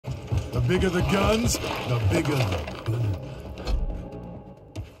bigger the guns, the bigger the boom.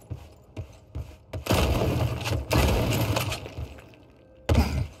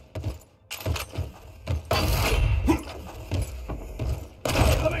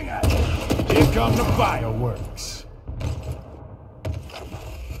 Coming at you. Here come the fireworks.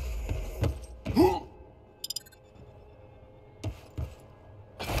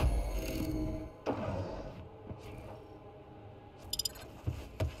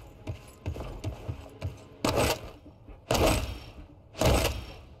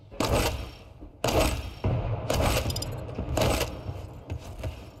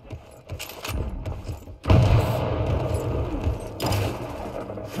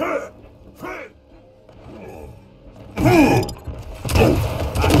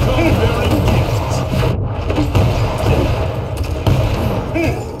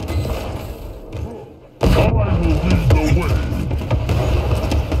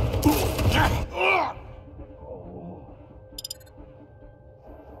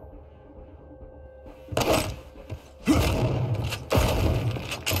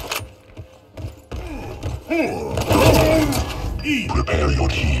 Prepare your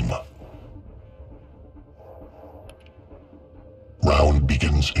team. Round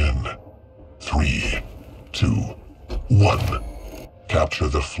begins in 3, 2, 1. Capture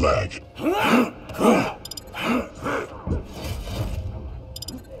the flag.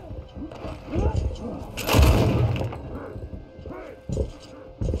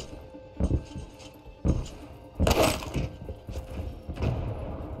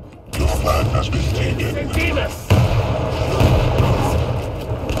 Your flag has been taken.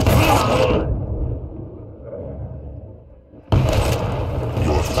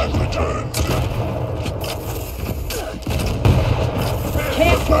 Your flag returned.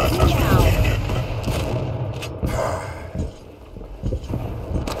 Your flag has been taken.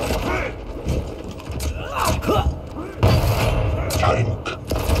 Tank.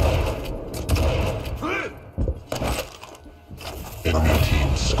 Enemy team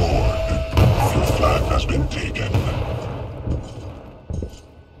scored. Your flag has been taken.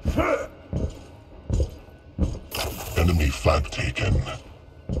 Enemy flag taken.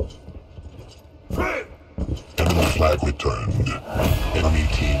 Enemy flag returned. Enemy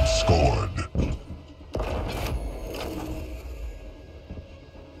team scored.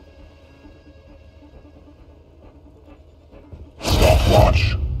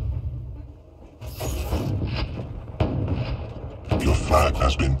 Stopwatch. Your flag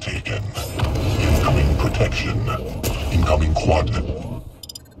has been taken. Incoming protection. Incoming quad.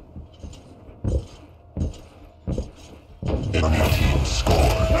 Enemy team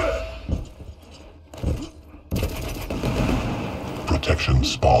scored. Protection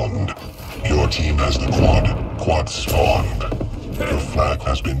spawned. Your team has the quad. Quad spawned. Your flag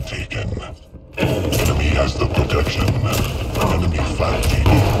has been taken. Enemy has the protection. Enemy flag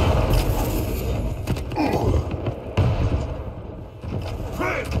taken.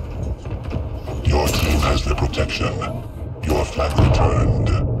 Your team has the protection. Your flag returned.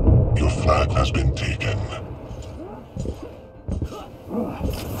 Your flag has been taken.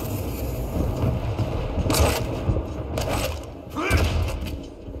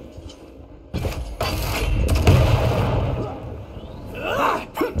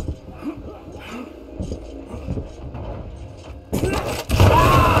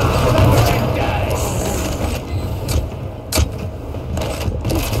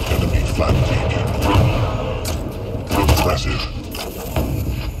 Enemy flag taken. Impressive.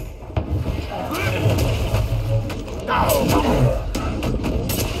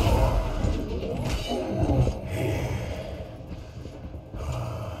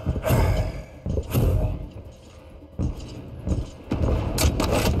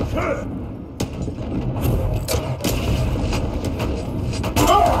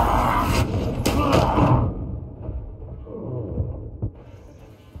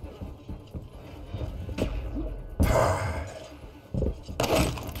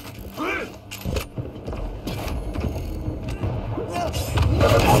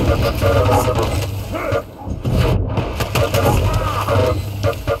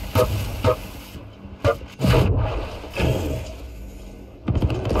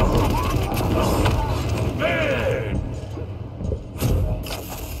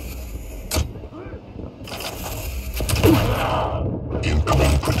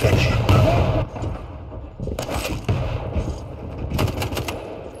 Incoming protection.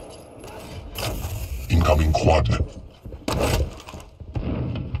 Incoming quad.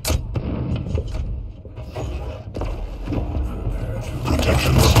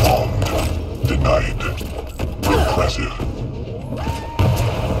 Protection spawned. Denied. Impressive.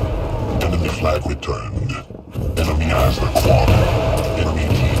 flag returned. Enemy has the quad. Enemy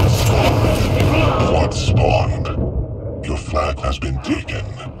team scored. Quad spawned. Your flag has been taken.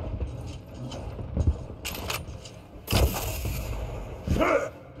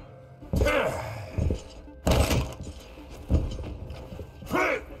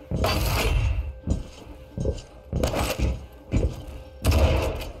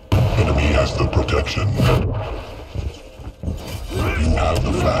 Enemy has the protection. You have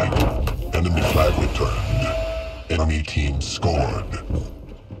the flag. Enemy flag returned. Enemy team scored.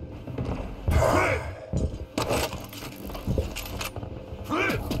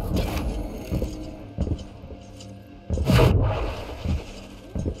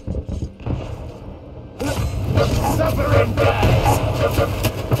 Suffering gas!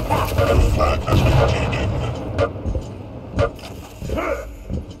 Your flag has been taken.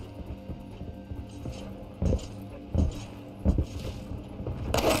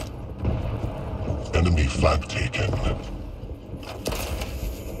 Enemy flag taken.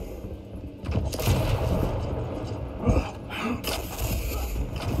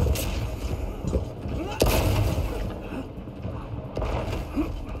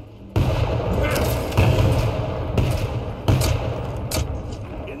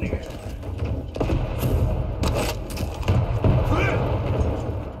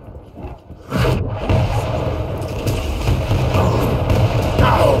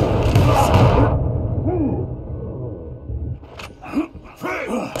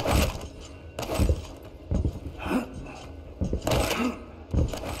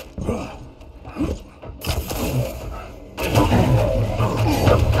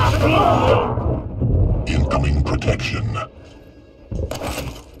 Incoming protection.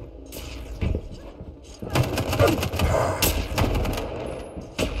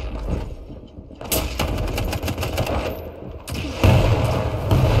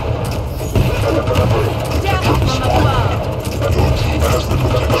 Your team has the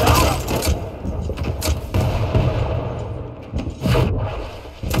protection.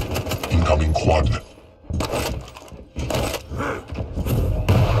 Incoming quad.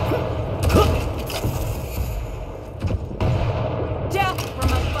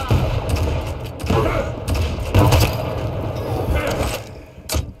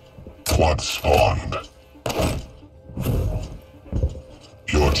 Quad spawned.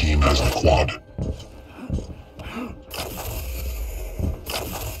 Your team has the quad.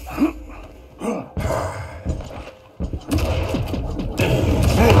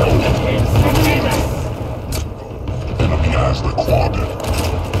 Enemy has the quad.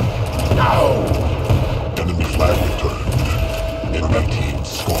 Enemy flag returned. Enemy team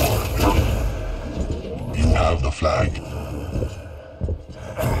scored. You have the flag.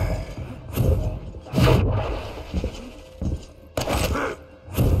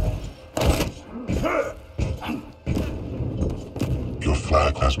 Your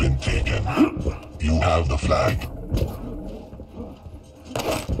flag has been taken. You have the flag.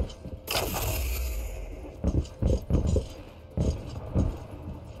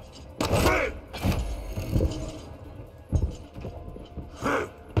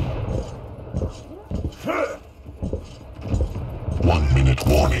 One-minute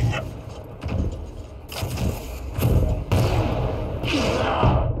warning.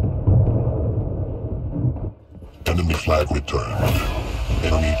 Enemy flag returned.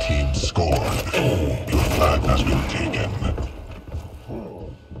 Enemy team scored. Your flag has been taken.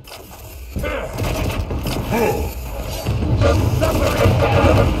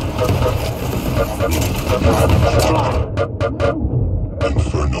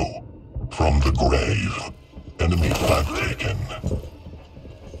 Inferno. From the grave. Enemy flag taken.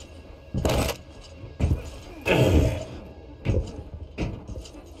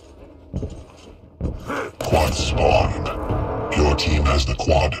 Quad spawned. Your team has the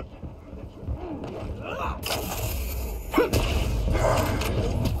quad.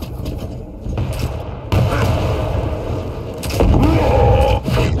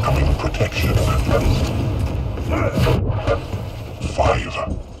 Incoming protection. 5,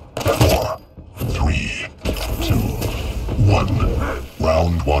 4, 3, 2, 1.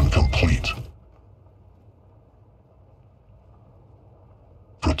 Round 1 complete.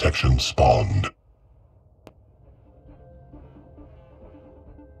 Protection spawned.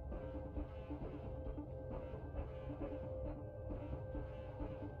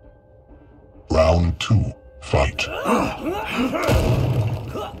 Round 2, fight.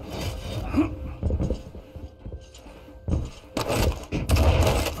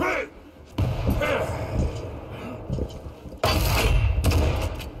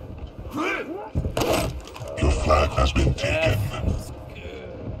 Your flag has been taken.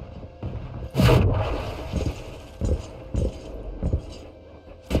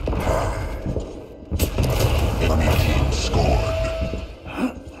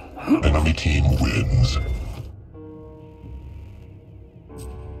 team wins.